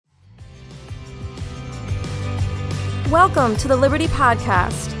Welcome to the Liberty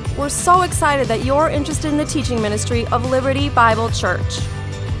Podcast. We're so excited that you're interested in the teaching ministry of Liberty Bible Church.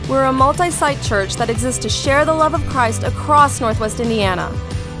 We're a multi-site church that exists to share the love of Christ across Northwest Indiana.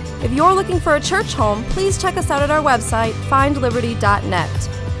 If you're looking for a church home, please check us out at our website, findliberty.net.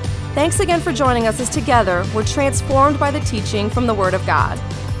 Thanks again for joining us as together we're transformed by the teaching from the Word of God.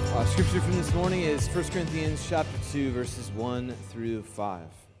 Scripture from this morning is 1 Corinthians chapter 2, verses 1 through 5.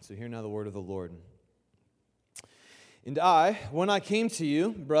 So hear now the word of the Lord. And I, when I came to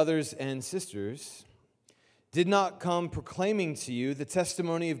you, brothers and sisters, did not come proclaiming to you the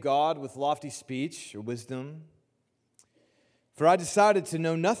testimony of God with lofty speech or wisdom. For I decided to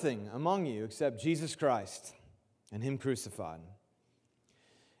know nothing among you except Jesus Christ and Him crucified.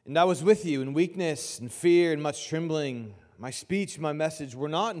 And I was with you in weakness and fear and much trembling. My speech, my message were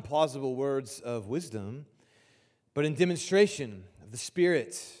not in plausible words of wisdom, but in demonstration of the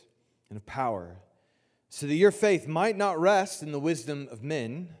Spirit and of power, so that your faith might not rest in the wisdom of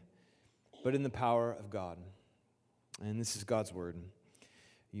men, but in the power of God. And this is God's word.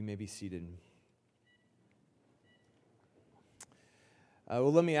 You may be seated.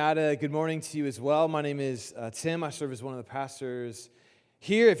 Let me add a good morning to you as well. My name is Tim. I serve as one of the pastors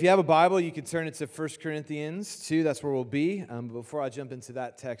here. If you have a Bible, you can turn it to 1 Corinthians 2. That's where we'll be. But before I jump into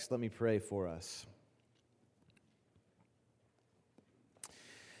that text, let me pray for us.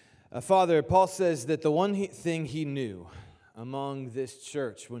 Father, Paul says that the one thing he knew among this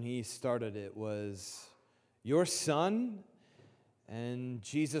church when he started it was your Son and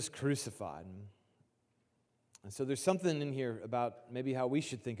Jesus crucified. And so there's something in here about maybe how we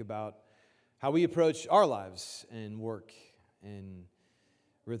should think about how we approach our lives and work and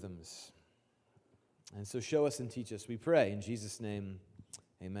rhythms. And so show us and teach us, we pray. In Jesus' name,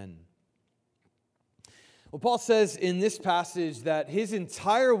 amen. Well, Paul says in this passage that his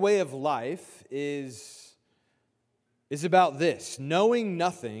entire way of life is about this, knowing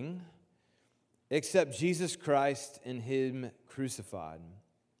nothing except Jesus Christ and Him crucified.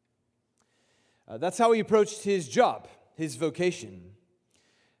 That's how he approached his job, his vocation,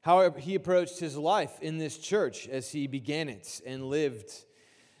 how he approached his life in this church as he began it and lived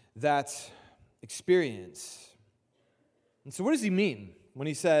that experience. And so what does he mean when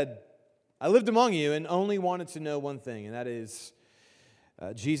he said, I lived among you and only wanted to know one thing, and that is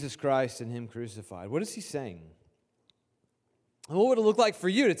Jesus Christ and Him crucified? What is he saying? And what would it look like for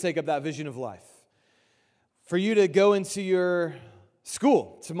you to take up that vision of life? For you to go into your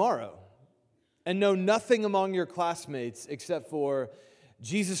school tomorrow and know nothing among your classmates except for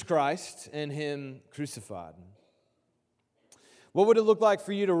Jesus Christ and Him crucified? What would it look like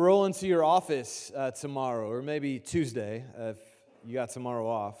for you to roll into your office tomorrow, or maybe Tuesday if you got tomorrow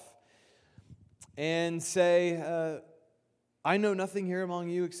off, and say, I know nothing here among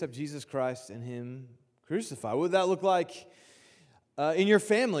you except Jesus Christ and Him crucified? What would that look like in your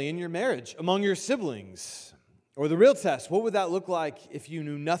family, in your marriage, among your siblings? Or the real test, what would that look like if you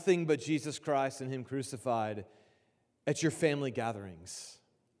knew nothing but Jesus Christ and Him crucified at your family gatherings?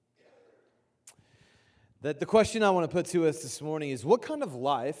 That the question I want to put to us this morning is, what kind of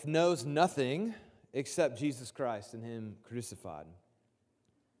life knows nothing except Jesus Christ and Him crucified?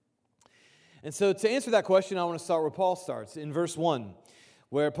 And so to answer that question, I want to start where Paul starts, in verse 1,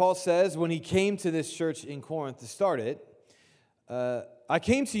 where Paul says, when he came to this church in Corinth to start it, I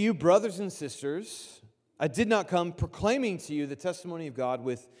came to you, brothers and sisters. I did not come proclaiming to you the testimony of God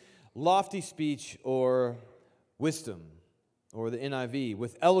with lofty speech or wisdom, or the NIV,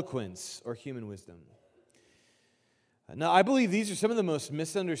 with eloquence or human wisdom. Now, I believe these are some of the most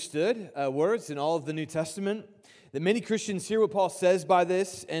misunderstood words in all of the New Testament. That many Christians hear what Paul says by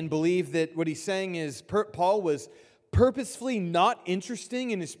this and believe that what he's saying is Paul was purposefully not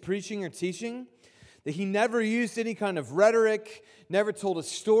interesting in his preaching or teaching, that he never used any kind of rhetoric, never told a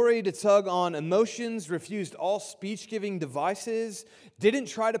story to tug on emotions, refused all speech-giving devices, didn't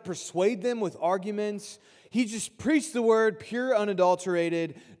try to persuade them with arguments. He just preached the word, pure,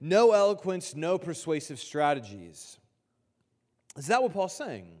 unadulterated, no eloquence, no persuasive strategies. Is that what Paul's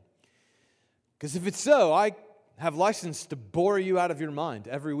saying? Because if it's so, I have license to bore you out of your mind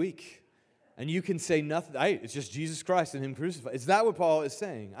every week. And you can say nothing. It's just Jesus Christ and Him crucified. Is that what Paul is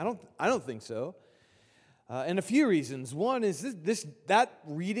saying? I don't think so. And a few reasons. One is that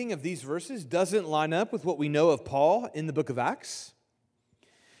reading of these verses doesn't line up with what we know of Paul in the book of Acts.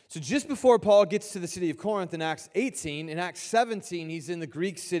 So just before Paul gets to the city of Corinth in Acts 18, in Acts 17, he's in the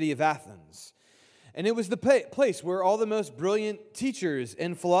Greek city of Athens. And it was the place where all the most brilliant teachers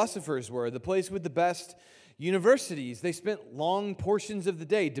and philosophers were, the place with the best universities. They spent long portions of the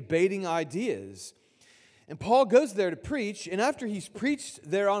day debating ideas. And Paul goes there to preach, and after he's preached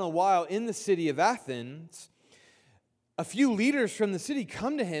there on a while in the city of Athens, a few leaders from the city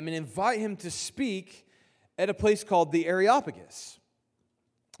come to him and invite him to speak at a place called the Areopagus.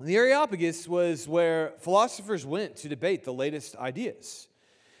 The Areopagus was where philosophers went to debate the latest ideas.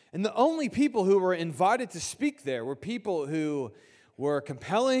 And the only people who were invited to speak there were people who were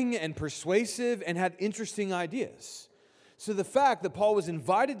compelling and persuasive and had interesting ideas. So the fact that Paul was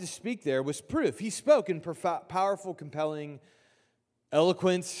invited to speak there was proof. He spoke in powerful, compelling,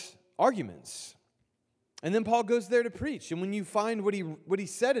 eloquent arguments. And then Paul goes there to preach. And when you find what he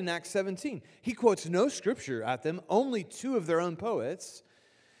said in Acts 17, he quotes no scripture at them, only two of their own poets,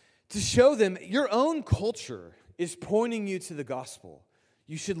 to show them your own culture is pointing you to the gospel.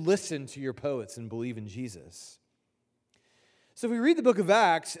 You should listen to your poets and believe in Jesus. So if we read the book of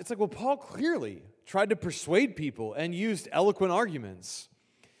Acts, it's like, well, Paul clearly tried to persuade people and used eloquent arguments.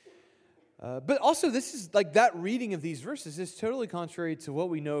 But also, this is like that reading of these verses is totally contrary to what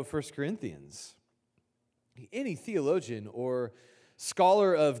we know of 1 Corinthians. Any theologian or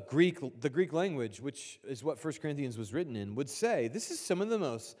scholar of the Greek language, which is what 1 Corinthians was written in, would say this is some of the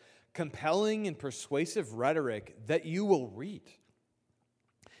most compelling and persuasive rhetoric that you will read.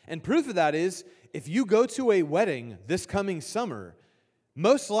 And proof of that is, if you go to a wedding this coming summer,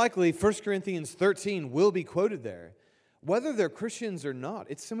 most likely 1 Corinthians 13 will be quoted there. Whether they're Christians or not,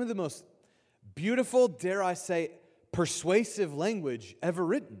 it's some of the most beautiful, dare I say, persuasive language ever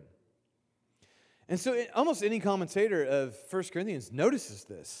written. And so almost any commentator of 1 Corinthians notices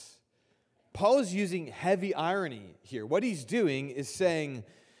this. Paul is using heavy irony here. What he's doing is saying,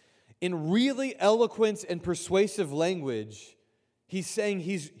 in really eloquent and persuasive language, he's saying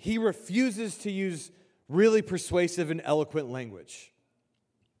he refuses to use really persuasive and eloquent language.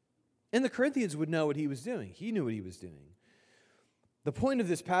 And the Corinthians would know what he was doing. He knew what he was doing. The point of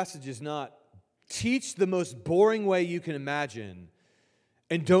this passage is not teach the most boring way you can imagine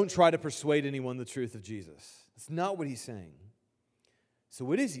and don't try to persuade anyone the truth of Jesus. That's not what he's saying. So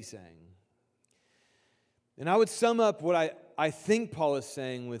what is he saying? And I would sum up what I think Paul is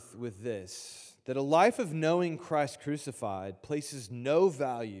saying with this, that a life of knowing Christ crucified places no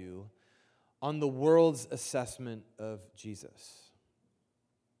value on the world's assessment of Jesus.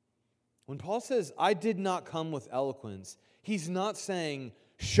 When Paul says, I did not come with eloquence, he's not saying,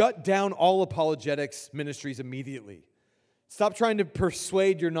 shut down all apologetics ministries immediately. Stop trying to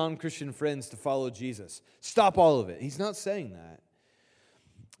persuade your non-Christian friends to follow Jesus. Stop all of it. He's not saying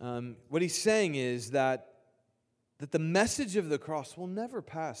that. What he's saying is that the message of the cross will never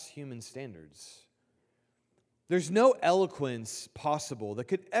pass human standards. There's no eloquence possible that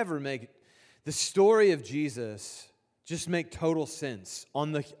could ever make the story of Jesus just make total sense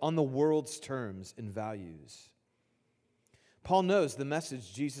on the world's terms and values. Paul knows the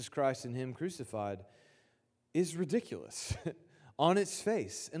message, Jesus Christ and Him crucified, is ridiculous on its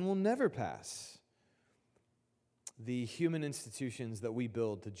face and will never pass the human institutions that we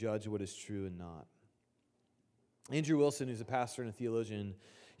build to judge what is true and not. Andrew Wilson, who's a pastor and a theologian,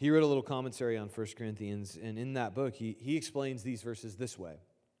 he wrote a little commentary on 1 Corinthians, and in that book, he explains these verses this way.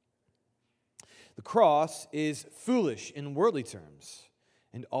 The cross is foolish in worldly terms,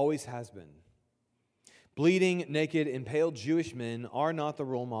 and always has been. Bleeding, naked, impaled Jewish men are not the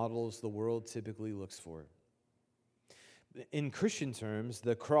role models the world typically looks for. In Christian terms,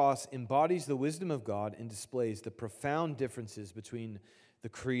 the cross embodies the wisdom of God and displays the profound differences between the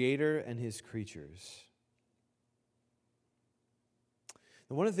Creator and His creatures.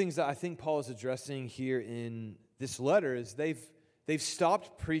 And one of the things that I think Paul is addressing here in this letter is they've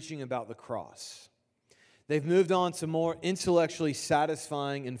stopped preaching about the cross. They've moved on to more intellectually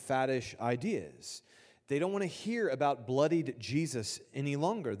satisfying and faddish ideas. They don't want to hear about bloodied Jesus any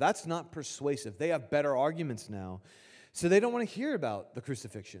longer. That's not persuasive. They have better arguments now. So they don't want to hear about the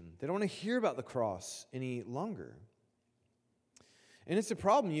crucifixion. They don't want to hear about the cross any longer. And it's a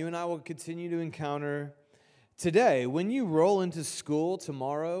problem you and I will continue to encounter today. When you roll into school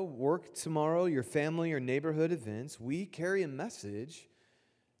tomorrow, work tomorrow, your family or neighborhood events, we carry a message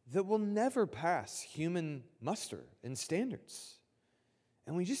that will never pass human muster and standards.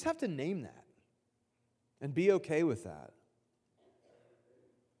 And we just have to name that and be okay with that.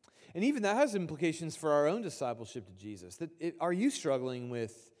 And even that has implications for our own discipleship to Jesus. Are you struggling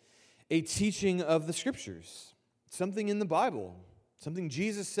with a teaching of the Scriptures? Something in the Bible, something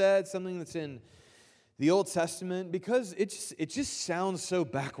Jesus said, something that's in the Old Testament, because it just sounds so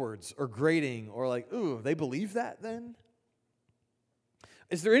backwards or grating or like, ooh, they believe that then?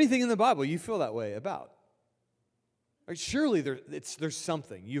 Is there anything in the Bible you feel that way about? Like, surely there's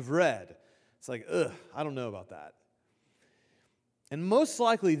something you've read. It's like, I don't know about that. And most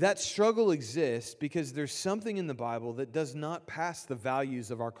likely that struggle exists because there's something in the Bible that does not pass the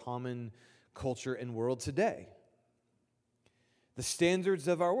values of our common culture and world today. the standards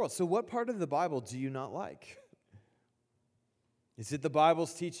of our world. So what part of the Bible do you not like? Is it the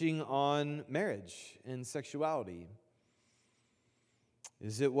Bible's teaching on marriage and sexuality?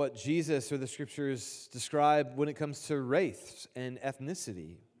 Is it what Jesus or the Scriptures describe when it comes to race and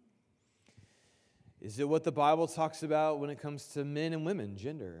ethnicity? Is it what the Bible talks about when it comes to men and women,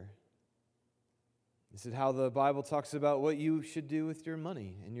 gender? Is it how the Bible talks about what you should do with your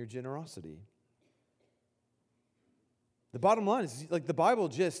money and your generosity? The bottom line is, like, the Bible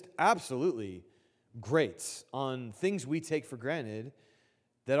just absolutely grates on things we take for granted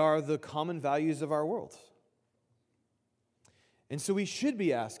that are the common values of our world. And so we should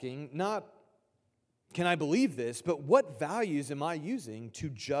be asking, not, can I believe this, but what values am I using to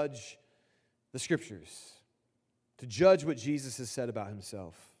judge the Scriptures, to judge what Jesus has said about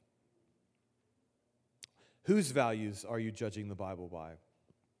himself? Whose values are you judging the Bible by?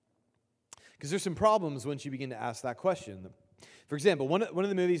 Because there's some problems once you begin to ask that question. For example, one of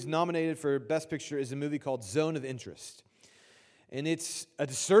the movies nominated for Best Picture is a movie called Zone of Interest. And it's a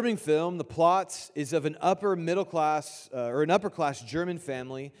disturbing film. The plot is of an upper class German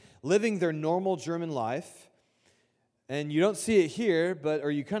family living their normal German life. And you don't see it here,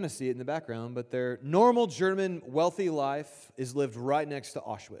 or you kind of see it in the background, but their normal German wealthy life is lived right next to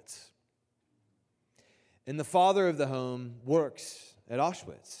Auschwitz. And the father of the home works at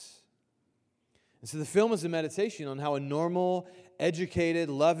Auschwitz. And so the film is a meditation on how a normal, educated,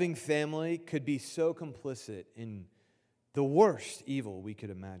 loving family could be so complicit in the worst evil we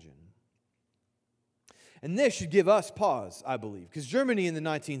could imagine. And this should give us pause, I believe, because Germany in the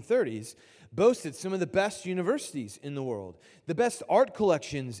 1930s boasted some of the best universities in the world, the best art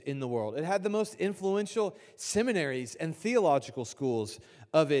collections in the world. It had the most influential seminaries and theological schools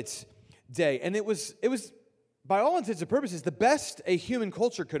of its day. And it was, by all intents and purposes, the best a human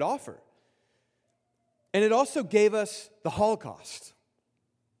culture could offer. And it also gave us the Holocaust,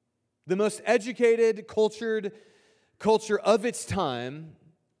 the most educated, cultured culture of its time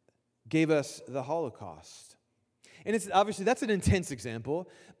gave us the Holocaust. And it's obviously, that's an intense example,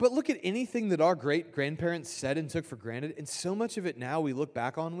 but look at anything that our great-grandparents said and took for granted, and so much of it now we look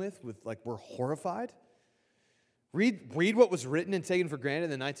back on with like, we're horrified. Read what was written and taken for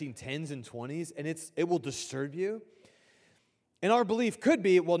granted in the 1910s and 20s, and it will disturb you. And our belief could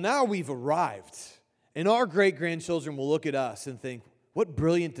be, well, now we've arrived, and our great-grandchildren will look at us and think, what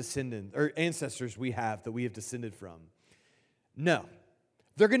brilliant ancestors we have that we have descended from. No.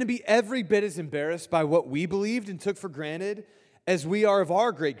 They're going to be every bit as embarrassed by what we believed and took for granted as we are of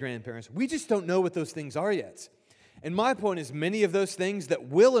our great-grandparents. We just don't know what those things are yet. And my point is, many of those things that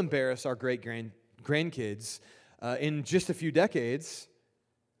will embarrass our great-grandkids in just a few decades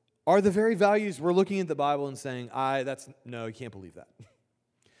are the very values we're looking at the Bible and saying, no, you can't believe that.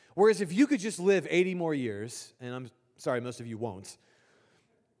 Whereas if you could just live 80 more years, and I'm sorry, most of you won't,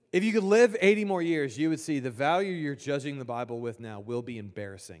 if you could live 80 more years, you would see the value you're judging the Bible with now will be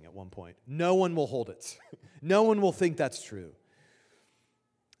embarrassing at one point. No one will hold it. No one will think that's true.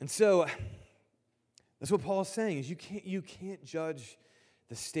 And so that's what Paul is saying, is you can't judge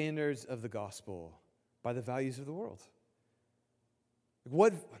the standards of the gospel by the values of the world.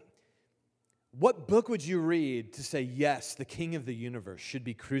 What book would you read to say, yes, the King of the universe should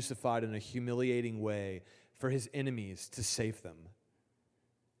be crucified in a humiliating way for his enemies to save them?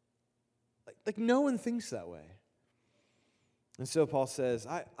 Like no one thinks that way. And so Paul says,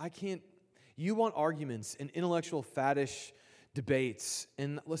 I can't, you want arguments and intellectual faddish debates,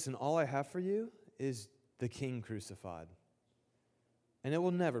 and listen, all I have for you is the King crucified. And that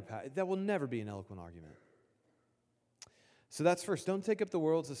will never be an eloquent argument. So that's first, don't take up the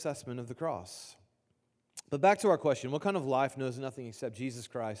world's assessment of the cross. But back to our question, what kind of life knows nothing except Jesus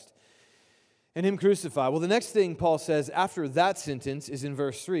Christ and him crucified? Well, the next thing Paul says after that sentence is in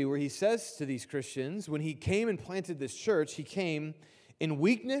verse 3, where he says to these Christians, when he came and planted this church, he came in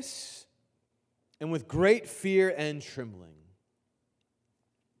weakness and with great fear and trembling.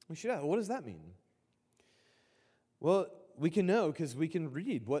 We should ask, what does that mean? Well, we can know because we can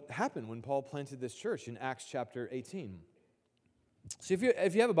read what happened when Paul planted this church in Acts chapter 18. So if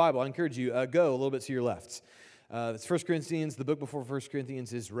you have a Bible, I encourage you, go a little bit to your left. It's 1 Corinthians. The book before 1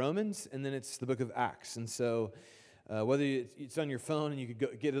 Corinthians is Romans, and then it's the book of Acts. And so whether it's on your phone and you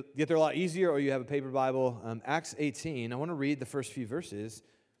could get there a lot easier, or you have a paper Bible, Acts 18, I want to read the first few verses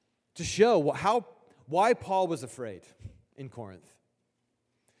to show why Paul was afraid in Corinth.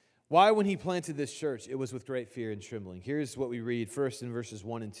 Why, when he planted this church, it was with great fear and trembling. Here's what we read first in verses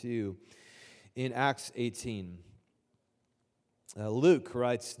 1 and 2 in Acts 18. Luke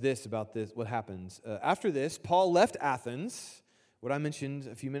writes this about what happens. After this, Paul left Athens, what I mentioned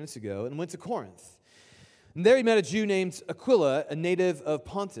a few minutes ago, and went to Corinth. And there he met a Jew named Aquila, a native of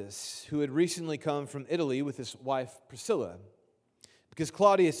Pontus, who had recently come from Italy with his wife Priscilla, because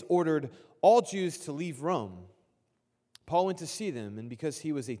Claudius ordered all Jews to leave Rome. Paul went to see them, and because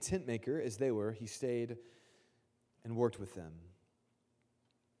he was a tent maker, as they were, he stayed and worked with them.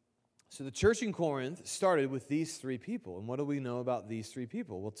 So the church in Corinth started with these three people. And what do we know about these three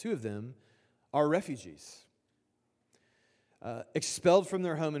people? Well, two of them are refugees, expelled from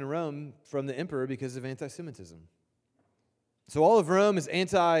their home in Rome from the emperor because of anti-Semitism. So all of Rome is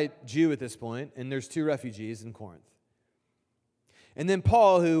anti-Jew at this point, and there's two refugees in Corinth. And then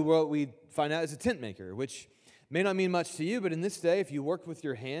Paul, who what we find out is a tent maker, which may not mean much to you, but in this day, if you worked with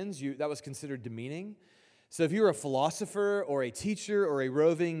your hands, that was considered demeaning. So if you were a philosopher or a teacher or a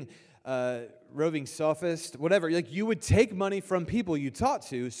roving sophist, whatever, you would take money from people you taught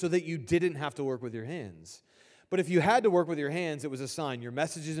to so that you didn't have to work with your hands. But if you had to work with your hands, it was a sign. Your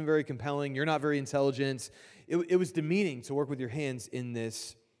message isn't very compelling. You're not very intelligent. It was demeaning to work with your hands in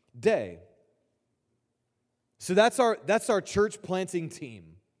this day. So that's our church planting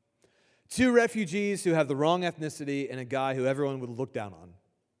team. Two refugees who have the wrong ethnicity and a guy who everyone would look down on.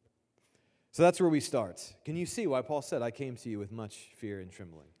 So that's where we start. Can you see why Paul said, I came to you with much fear and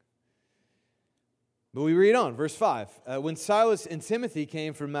trembling? But we read on, verse 5. When Silas and Timothy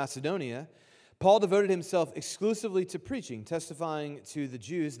came from Macedonia, Paul devoted himself exclusively to preaching, testifying to the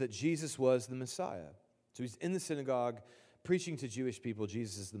Jews that Jesus was the Messiah. So he's in the synagogue preaching to Jewish people,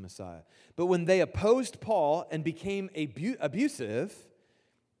 Jesus is the Messiah. But when they opposed Paul and became abusive,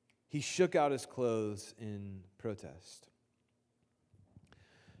 he shook out his clothes in protest.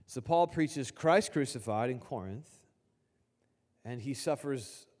 So Paul preaches Christ crucified in Corinth, and he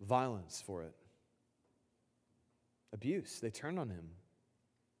suffers violence for it. Abuse. They turned on him.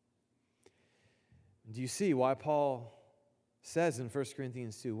 Do you see why Paul says in 1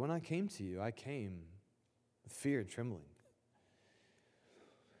 Corinthians 2, when I came to you, I came with fear and trembling.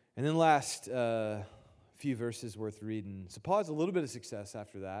 And then last few verses worth reading. So Paul has a little bit of success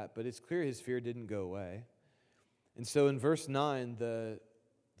after that, but it's clear his fear didn't go away. And so in verse 9, the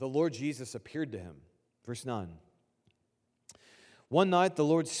Lord Jesus appeared to him. Verse 9. One night the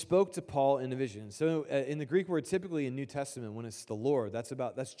Lord spoke to Paul in a vision. So in the Greek word, typically in New Testament, when it's the Lord,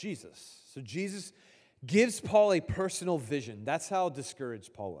 that's Jesus. So Jesus gives Paul a personal vision. That's how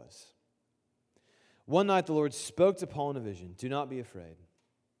discouraged Paul was. One night the Lord spoke to Paul in a vision. Do not be afraid.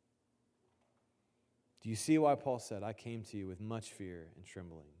 Do you see why Paul said, I came to you with much fear and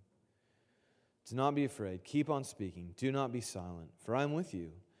trembling? Do not be afraid. Keep on speaking. Do not be silent, for I am with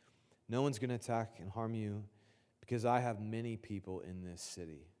you. No one's going to attack and harm you, because I have many people in this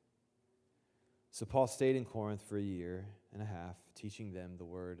city. So Paul stayed in Corinth for 1.5 years, teaching them the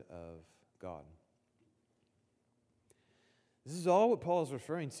word of God. This is all what Paul is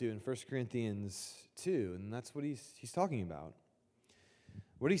referring to in 1 Corinthians 2, and that's what he's talking about.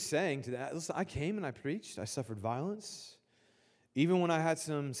 What he's saying to that, listen, I came and I preached, I suffered violence. Even when I had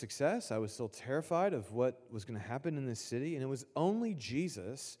some success, I was still terrified of what was going to happen in this city, and it was only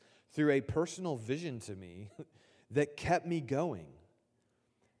Jesus, through a personal vision to me, that kept me going.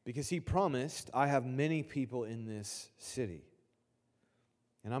 Because he promised, I have many people in this city.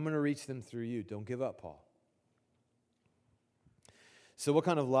 And I'm going to reach them through you. Don't give up, Paul. So what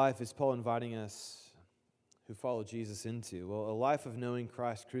kind of life is Paul inviting us who follow Jesus into? Well, a life of knowing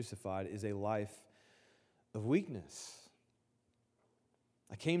Christ crucified is a life of weakness.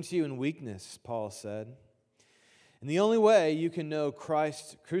 I came to you in weakness, Paul said. And the only way you can know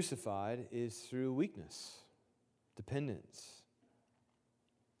Christ crucified is through weakness, dependence.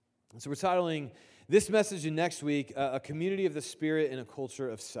 And so we're titling this message in next week, A Community of the Spirit in a Culture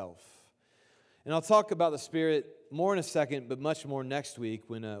of Self. And I'll talk about the Spirit more in a second, but much more next week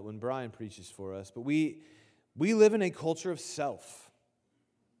when Brian preaches for us. But we live in a culture of self.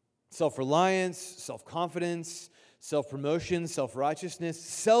 Self-reliance, self-confidence, self-promotion, self-righteousness,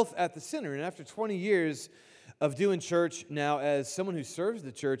 self at the center. And after 20 years of doing church now as someone who serves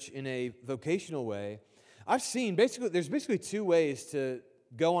the church in a vocational way, I've seen there's basically two ways to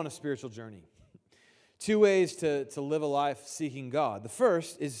go on a spiritual journey. Two ways to live a life seeking God. The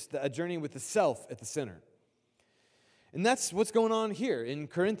first is a journey with the self at the center. And that's what's going on here in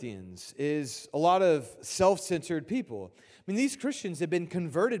Corinthians, is a lot of self-centered people. I mean, these Christians have been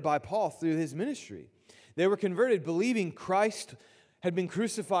converted by Paul through his ministry. They were converted believing Christ had been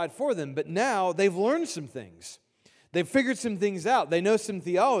crucified for them, but now they've learned some things. They've figured some things out. They know some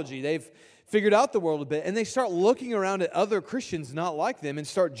theology. They've figured out the world a bit, and they start looking around at other Christians not like them and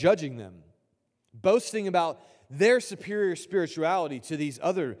start judging them, boasting about their superior spirituality to these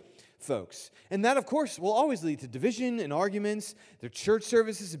other folks. And that, of course, will always lead to division and arguments. Their church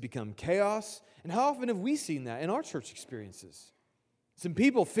services have become chaos. And how often have we seen that in our church experiences? Some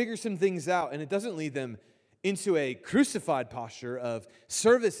people figure some things out, and it doesn't lead them into a crucified posture of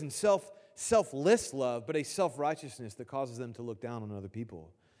service and selfless love, but a self-righteousness that causes them to look down on other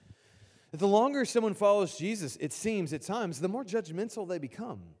people. That the longer someone follows Jesus, it seems at times, the more judgmental they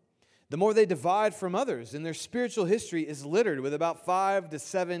become. The more they divide from others, and their spiritual history is littered with about 5 to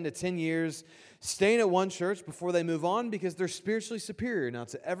 7 to 10 years staying at one church before they move on because they're spiritually superior now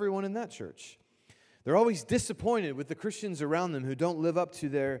to everyone in that church. They're always disappointed with the Christians around them who don't live up to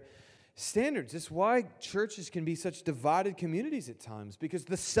their standards. It's why churches can be such divided communities at times, because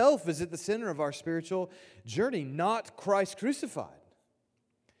the self is at the center of our spiritual journey, not Christ crucified.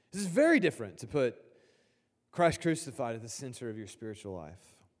 This is very different to put Christ crucified at the center of your spiritual life.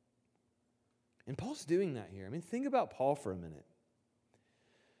 And Paul's doing that here. I mean, think about Paul for a minute.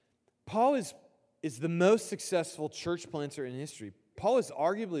 Paul is the most successful church planter in history. Paul is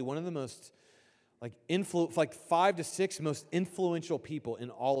arguably one of the most 5 to 6 most influential people in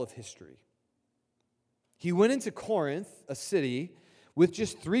all of history. He went into Corinth, a city, with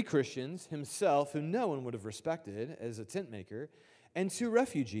just 3 Christians, himself, who no one would have respected as a tent maker, and 2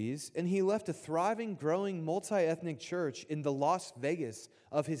 refugees, and he left a thriving, growing, multi-ethnic church in the Las Vegas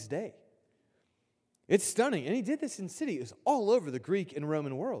of his day. It's stunning, and he did this in cities all over the Greek and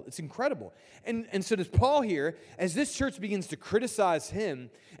Roman world. It's incredible. And so does Paul here, as this church begins to criticize him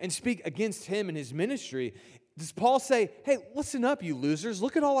and speak against him and his ministry, does Paul say, hey, listen up, you losers,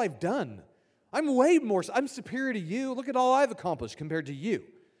 look at all I've done. I'm superior to you. Look at all I've accomplished compared to you.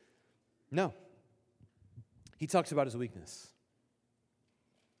 No. He talks about his weakness.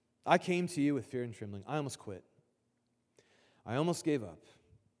 I came to you with fear and trembling. I almost quit. I almost gave up.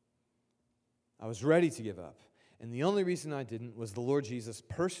 I was ready to give up. And the only reason I didn't was the Lord Jesus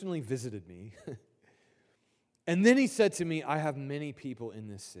personally visited me. And then he said to me, I have many people in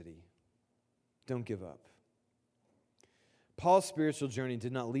this city. Don't give up. Paul's spiritual journey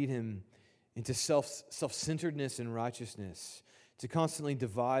did not lead him into self-centeredness and righteousness, to constantly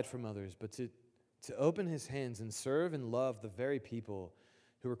divide from others, but to open his hands and serve and love the very people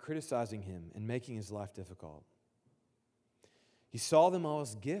who were criticizing him and making his life difficult. He saw them all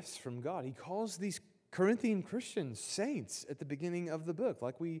as gifts from God. He calls these Corinthian Christians saints at the beginning of the book,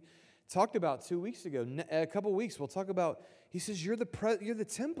 like we talked about 2 weeks ago. A couple weeks, we'll talk about, he says, you're the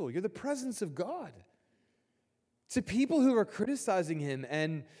temple, you're the presence of God. To people who are criticizing him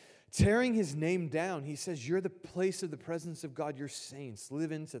and tearing his name down, he says, you're the place of the presence of God, you're saints,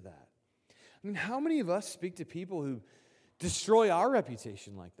 live into that. I mean, how many of us speak to people who destroy our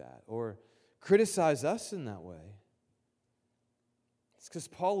reputation like that or criticize us in that way? It's because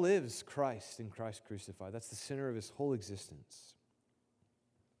Paul lives Christ and Christ crucified. That's the center of his whole existence.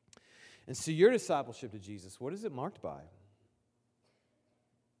 And so your discipleship to Jesus, what is it marked by?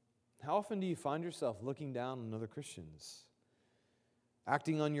 How often do you find yourself looking down on other Christians?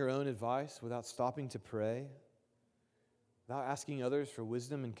 Acting on your own advice without stopping to pray? Without asking others for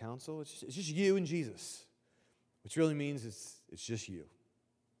wisdom and counsel? It's just you and Jesus. Which really means it's just you.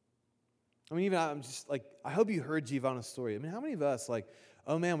 I mean, I'm just like, I hope you heard Giovanna's story. I mean, how many of us,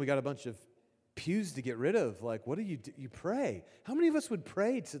 oh man, we got a bunch of pews to get rid of. What do? You pray. How many of us would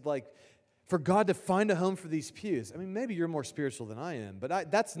pray to, for God to find a home for these pews? I mean, maybe you're more spiritual than I am, but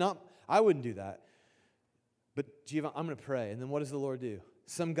I wouldn't do that. But Giovanna, I'm going to pray. And then what does the Lord do?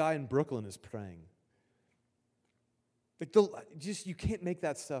 Some guy in Brooklyn is praying. You can't make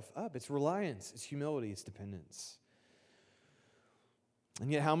that stuff up. It's reliance, it's humility, it's dependence.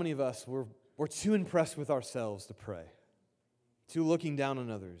 And yet how many of us, we're too impressed with ourselves to pray, too looking down on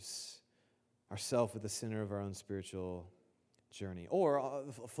others, ourselves at the center of our own spiritual journey. Or on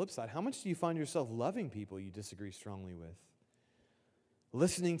the flip side, how much do you find yourself loving people you disagree strongly with?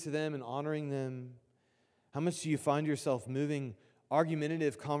 Listening to them and honoring them? How much do you find yourself moving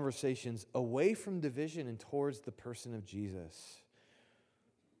argumentative conversations away from division and towards the person of Jesus?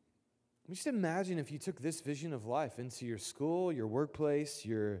 Just imagine if you took this vision of life into your school, your workplace,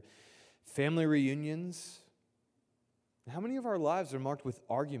 your family reunions. How many of our lives are marked with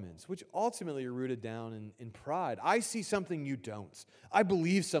arguments, which ultimately are rooted down in pride? I see something you don't. I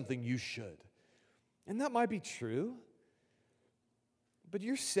believe something you should. And that might be true, but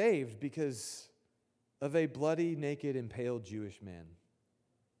you're saved because of a bloody, naked, impaled Jewish man.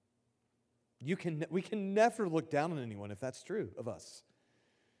 We can never look down on anyone if that's true of us.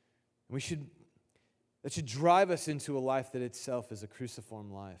 That should drive us into a life that itself is a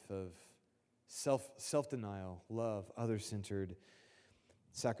cruciform life of self-denial, love, other-centered,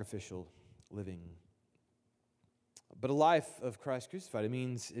 sacrificial living. But a life of Christ crucified, it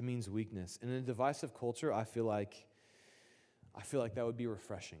means weakness. And in a divisive culture, I feel like that would be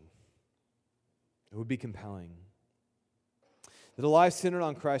refreshing. It would be compelling. That a life centered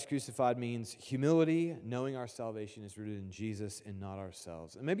on Christ crucified means humility, knowing our salvation is rooted in Jesus and not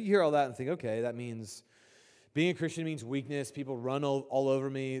ourselves. And maybe you hear all that and think, okay, that means being a Christian means weakness. People run all over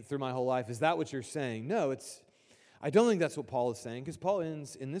me through my whole life. Is that what you're saying? No, I don't think that's what Paul is saying, because Paul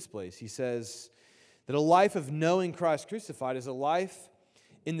ends in this place. He says that a life of knowing Christ crucified is a life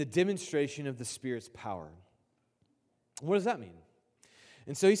in the demonstration of the Spirit's power. What does that mean?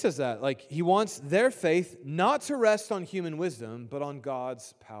 And so he says that, like, he wants their faith not to rest on human wisdom, but on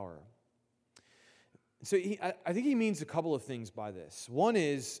God's power. So I think he means a couple of things by this. One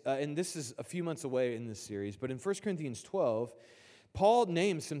is, and this is a few months away in this series, but in 1 Corinthians 12, Paul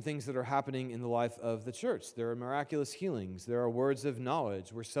names some things that are happening in the life of the church. There are miraculous healings. There are words of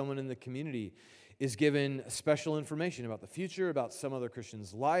knowledge where someone in the community is given special information about the future, about some other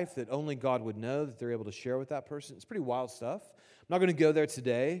Christian's life that only God would know, that they're able to share with that person. It's pretty wild stuff. I'm not going to go there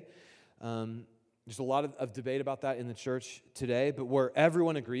today. There's a lot of debate about that in the church today, but where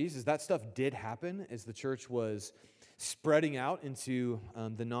everyone agrees is that stuff did happen as the church was spreading out into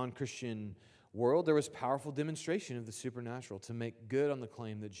the non-Christian world. There was powerful demonstration of the supernatural to make good on the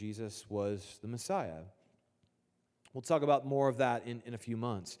claim that Jesus was the Messiah. We'll talk about more of that in a few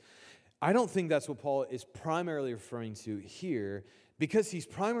months. I don't think that's what Paul is primarily referring to here, because he's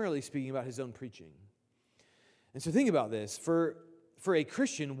primarily speaking about his own preaching. And so think about this. For a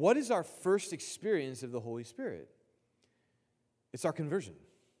Christian, what is our first experience of the Holy Spirit? It's our conversion.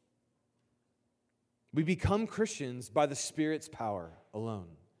 We become Christians by the Spirit's power alone.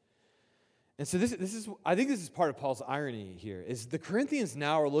 And so I think this is part of Paul's irony here, is the Corinthians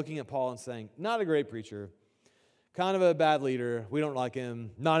now are looking at Paul and saying, not a great preacher, kind of a bad leader, we don't like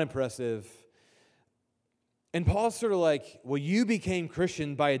him, not impressive. And Paul's sort of like, well, you became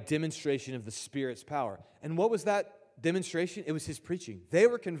Christian by a demonstration of the Spirit's power. And what was that demonstration? It was his preaching. They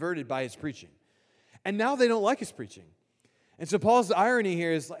were converted by his preaching. And now they don't like his preaching. And so Paul's irony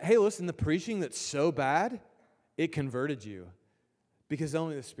here is like, hey, listen, the preaching that's so bad, it converted you. Because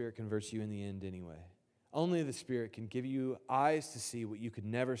only the Spirit converts you in the end anyway. Only the Spirit can give you eyes to see what you could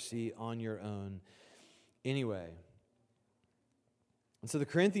never see on your own anyway. And so the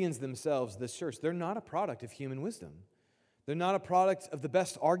Corinthians themselves, this church, they're not a product of human wisdom. They're not a product of the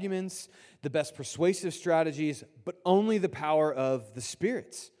best arguments, the best persuasive strategies, but only the power of the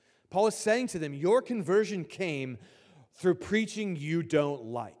Spirit. Paul is saying to them, your conversion came through preaching you don't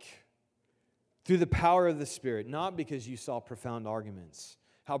like. Through the power of the Spirit, not because you saw profound arguments,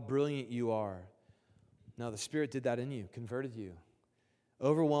 how brilliant you are. No, the Spirit did that in you, converted you,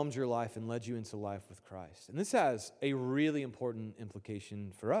 overwhelmed your life, and led you into life with Christ. And this has a really important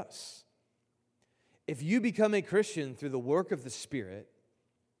implication for us. If you become a Christian through the work of the Spirit,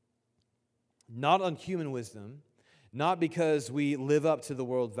 not on human wisdom, not because we live up to the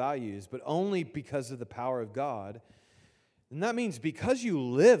world values, but only because of the power of God, and that means because you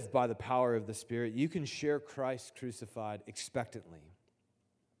live by the power of the Spirit, you can share Christ crucified expectantly.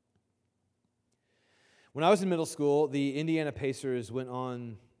 When I was in middle school, the Indiana Pacers went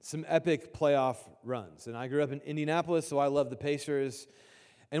on some epic playoff runs. And I grew up in Indianapolis, so I love the Pacers.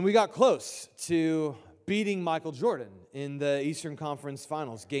 And we got close to beating Michael Jordan in the Eastern Conference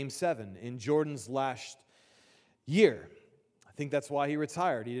Finals, Game 7, in Jordan's last year. I think that's why he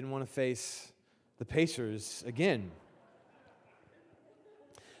retired. He didn't want to face the Pacers again.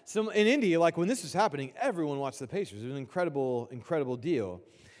 So in Indy, like when this was happening, everyone watched the Pacers. It was an incredible, incredible deal.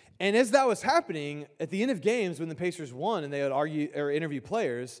 And as that was happening, at the end of games, when the Pacers won and they would argue or interview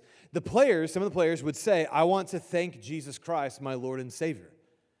players, some of the players would say, I want to thank Jesus Christ, my Lord and Savior.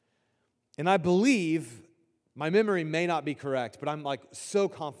 And I believe, my memory may not be correct, but I'm like so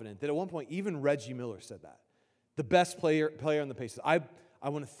confident that at one point, even Reggie Miller said that. The best player on the Pacers. I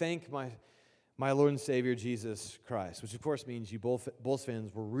want to thank my Lord and Savior, Jesus Christ, which of course means you Bulls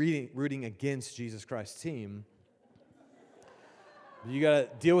fans were rooting against Jesus Christ's team. You got to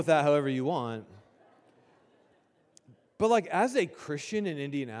deal with that however you want. But like as a Christian in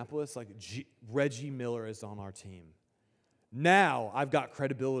Indianapolis, like Reggie Miller is on our team. Now I've got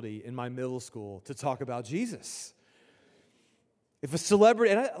credibility in my middle school to talk about Jesus. If a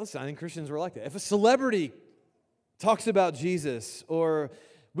celebrity, and I think Christians were like that. If a celebrity talks about Jesus, or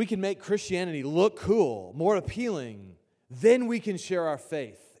we can make Christianity look cool, more appealing, then we can share our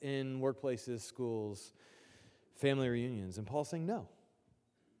faith in workplaces, schools, family reunions. And Paul's saying, no.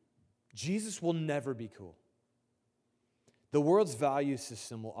 Jesus will never be cool. The world's value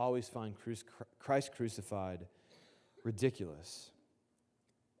system will always find Christ crucified ridiculous.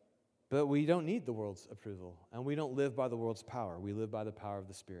 But we don't need the world's approval, and we don't live by the world's power. We live by the power of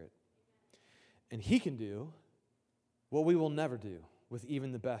the Spirit. And He can do what we will never do with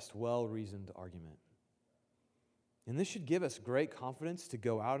even the best well-reasoned argument. And this should give us great confidence to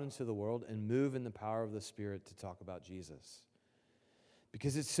go out into the world and move in the power of the Spirit to talk about Jesus.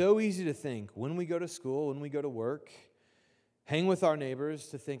 Because it's so easy to think when we go to school, when we go to work, hang with our neighbors,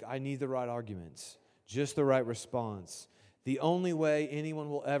 to think, I need the right arguments, just the right response. The only way anyone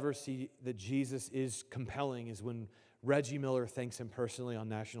will ever see that Jesus is compelling is when Reggie Miller thanks Him personally on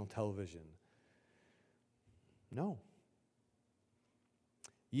national television. No.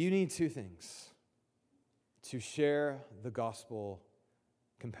 You need two things to share the gospel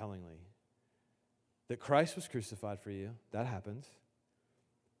compellingly. That Christ was crucified for you, that happened,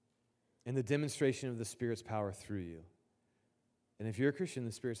 and the demonstration of the Spirit's power through you. And if you're a Christian,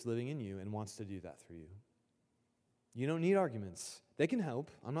 the Spirit's living in you and wants to do that through you. You don't need arguments. They can help.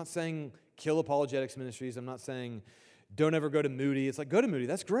 I'm not saying kill apologetics ministries. I'm not saying don't ever go to Moody. It's like, go to Moody.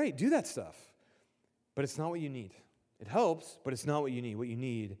 That's great. Do that stuff. But it's not what you need. It helps, but it's not what you need. What you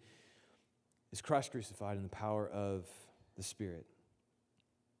need is Christ crucified in the power of the Spirit.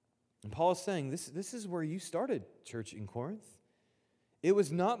 And Paul is saying, this is where you started, church in Corinth. It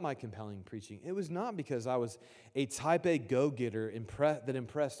was not my compelling preaching. It was not because I was a type A go-getter that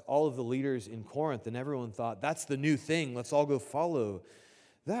impressed all of the leaders in Corinth and everyone thought, that's the new thing, let's all go follow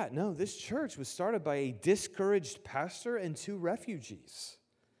that. No, this church was started by a discouraged pastor and 2 refugees.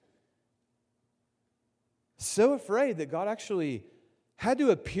 So afraid that God actually had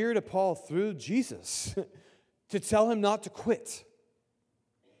to appear to Paul through Jesus to tell him not to quit.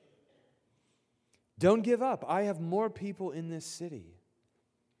 Don't give up. I have more people in this city.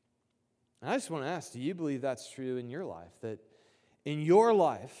 And I just want to ask, do you believe that's true in your life? That in your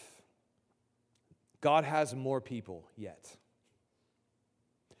life, God has more people yet?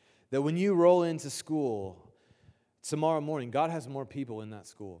 That when you roll into school tomorrow morning, God has more people in that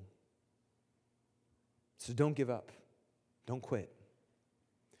school. So don't give up. Don't quit.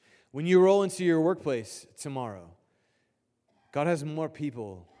 When you roll into your workplace tomorrow, God has more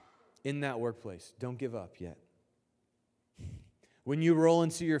people in that workplace. Don't give up yet. When you roll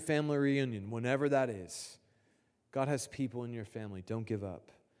into your family reunion, whenever that is, God has people in your family. Don't give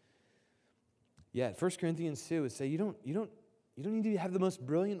up. Yeah, 1 Corinthians 2 would say you don't need to have the most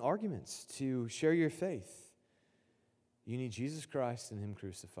brilliant arguments to share your faith. You need Jesus Christ and Him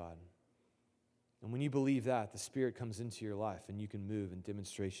crucified. And when you believe that, the Spirit comes into your life and you can move in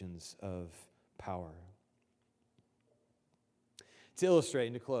demonstrations of power. To illustrate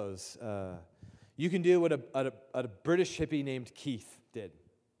and to close, you can do what a British hippie named Keith did.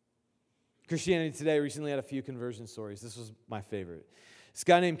 Christianity Today recently had a few conversion stories. This was my favorite. This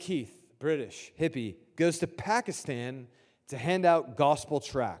guy named Keith, British hippie, goes to Pakistan to hand out gospel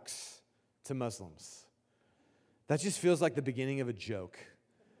tracts to Muslims. That just feels like the beginning of a joke.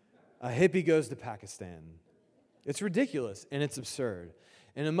 A hippie goes to Pakistan. It's ridiculous and it's absurd.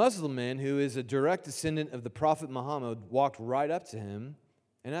 And a Muslim man who is a direct descendant of the Prophet Muhammad walked right up to him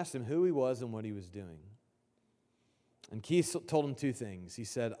and asked him who he was and what he was doing. And Keith told him 2 things. He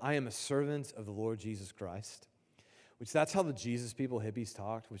said, I am a servant of the Lord Jesus Christ, which that's how the Jesus people, hippies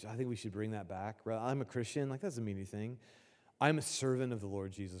talked, which I think we should bring that back. I'm a Christian, like that doesn't mean anything. I'm a servant of the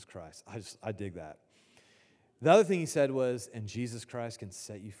Lord Jesus Christ. I dig that. The other thing he said was, and Jesus Christ can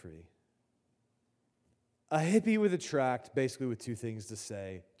set you free. A hippie with a tract, basically with 2 things to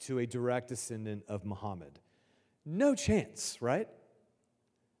say to a direct descendant of Muhammad. No chance, right?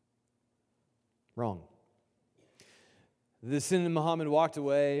 Wrong. The descendant of Muhammad walked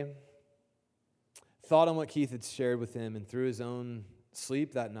away, thought on what Keith had shared with him, and through his own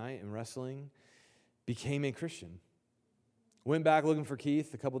sleep that night and wrestling, became a Christian. Went back looking for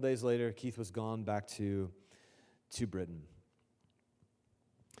Keith. A couple days later, Keith was gone back to Britain.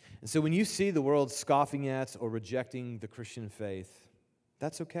 And so when you see the world scoffing at or rejecting the Christian faith,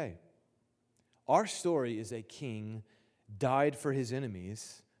 that's okay. Our story is a king died for his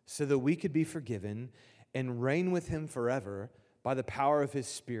enemies so that we could be forgiven and reign with him forever by the power of his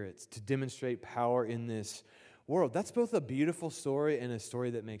Spirit to demonstrate power in this world. That's both a beautiful story and a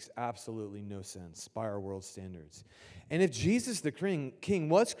story that makes absolutely no sense by our world standards. And if Jesus the King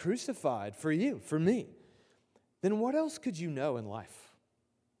was crucified for you, for me, then what else could you know in life?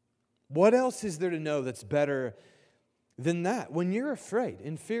 What else is there to know that's better than that? When you're afraid,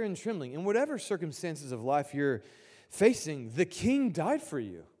 in fear and trembling, in whatever circumstances of life you're facing, the King died for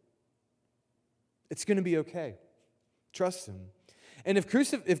you. It's going to be okay. Trust Him. And if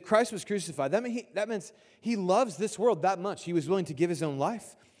Christ was crucified, that means He loves this world that much. He was willing to give His own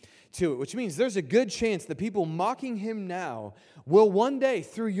life to it, which means there's a good chance the people mocking him now will one day,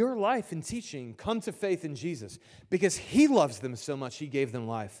 through your life and teaching, come to faith in Jesus because he loves them so much he gave them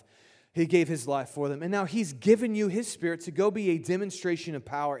life. He gave his life for them, and now he's given you his Spirit to go be a demonstration of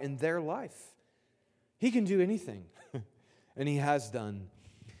power in their life. He can do anything, and he has done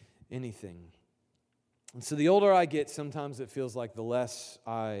anything. And so the older I get, sometimes it feels like the less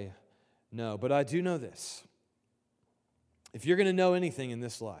I know. But I do know this. If you're going to know anything in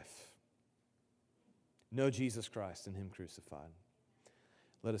this life, know Jesus Christ and him crucified.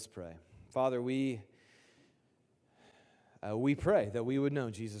 Let us pray. Father, we pray that we would know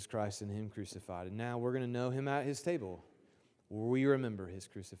Jesus Christ and him crucified. And now we're going to know him at his table, where we remember his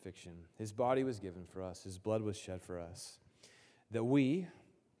crucifixion. His body was given for us. His blood was shed for us, that we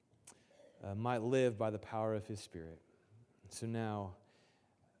might live by the power of his Spirit. So now,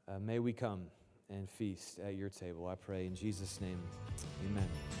 may we come and feast at your table. I pray in Jesus' name, amen.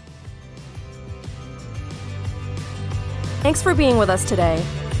 Thanks for being with us today.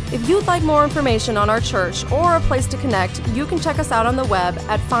 If you'd like more information on our church or a place to connect, you can check us out on the web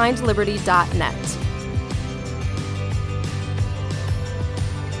at findliberty.net.